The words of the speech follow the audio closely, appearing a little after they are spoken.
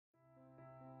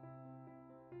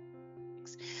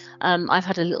Sussex. I've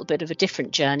had a little bit of a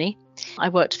different journey. I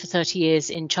worked for 30 years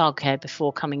in childcare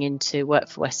before coming into work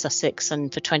for West Sussex,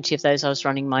 and for 20 of those I was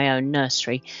running my own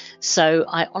nursery. So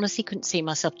I honestly couldn't see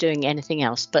myself doing anything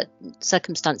else, but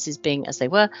circumstances being as they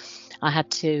were, I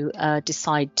had to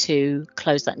decide to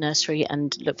close that nursery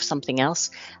and look for something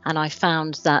else. And I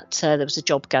found that there was a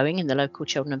job going in the local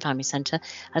Children and Family Centre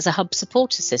as a hub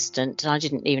support assistant. And I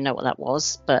didn't even know what that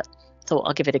was, but thought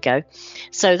I'll give it a go.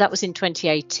 So that was in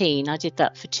 2018. I did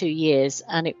that for 2 years,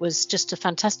 and it was just a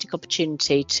fantastic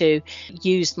opportunity to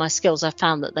use my skills. I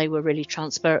found that they were really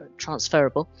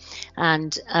transferable,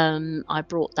 and I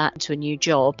brought that to a new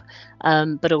job,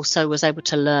 but also was able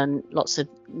to learn lots of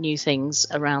new things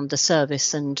around the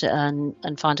service and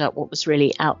find out what was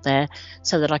really out there,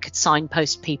 so that I could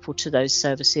signpost people to those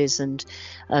services and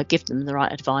give them the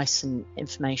right advice and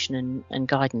information and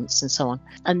guidance and so on.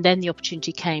 And then the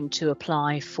opportunity came to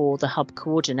apply for the hub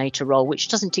coordinator role, which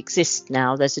doesn't exist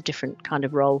now. There's a different kind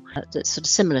of role that's sort of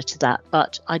similar to that,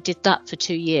 but I did that for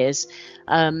 2 years.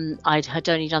 I had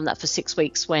only done that for 6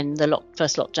 weeks when the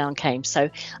first lockdown came, so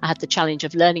I had the challenge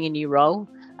of learning a new role,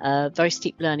 very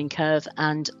steep learning curve,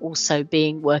 and also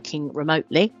working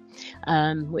remotely,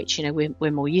 which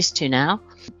we're more used to now.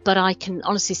 But I can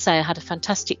honestly say I had a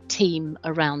fantastic team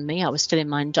around me. I was still in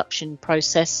my induction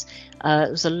process.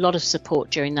 There was a lot of support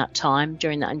during that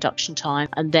induction time,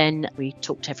 and then we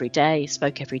talked every day,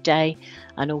 spoke every day,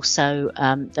 and also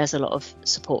there's a lot of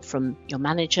support from your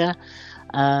manager.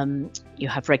 You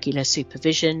have regular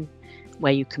supervision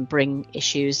where you can bring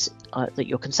issues that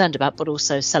you're concerned about, but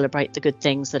also celebrate the good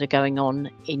things that are going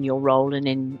on in your role and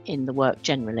in the work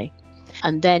generally.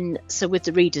 And then, so with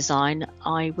the redesign,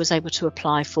 I was able to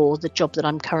apply for the job that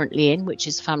I'm currently in, which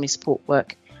is a family support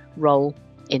work role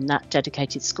in that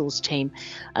dedicated schools team.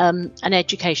 And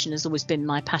education has always been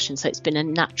my passion, so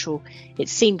it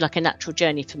seemed like a natural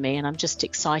journey for me, and I'm just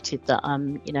excited that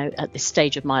at this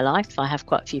stage of my life, I have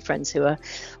quite a few friends who are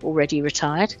already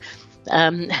retired.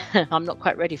 I'm not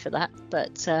quite ready for that,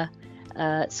 but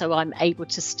so I'm able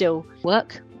to still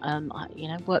work,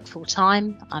 work full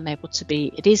time. I'm able to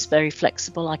it is very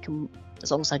flexible. I can,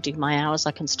 as long as I do my hours,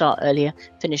 I can start earlier,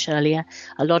 finish earlier.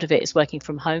 A lot of it is working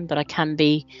from home, but I can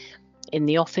be in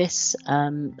the office.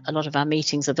 A lot of our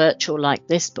meetings are virtual like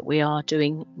this, but we are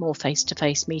doing more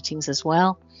face-to-face meetings as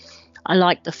well. I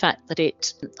like the fact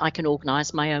that I can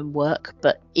organise my own work,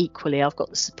 but equally I've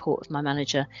got the support of my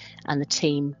manager and the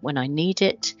team when I need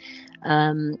it.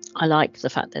 I like the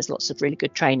fact there's lots of really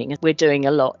good training. We're doing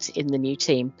a lot in the new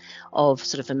team of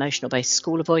sort of emotional-based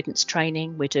school avoidance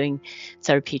training. We're doing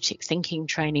therapeutic thinking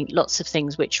training, lots of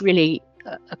things which really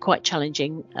are quite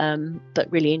challenging,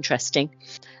 but really interesting.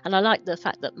 And I like the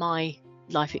fact that my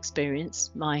life experience,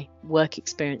 my work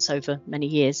experience over many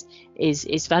years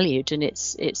is valued, and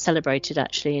it's celebrated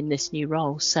actually in this new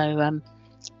role. So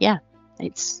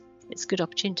it's a good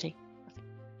opportunity.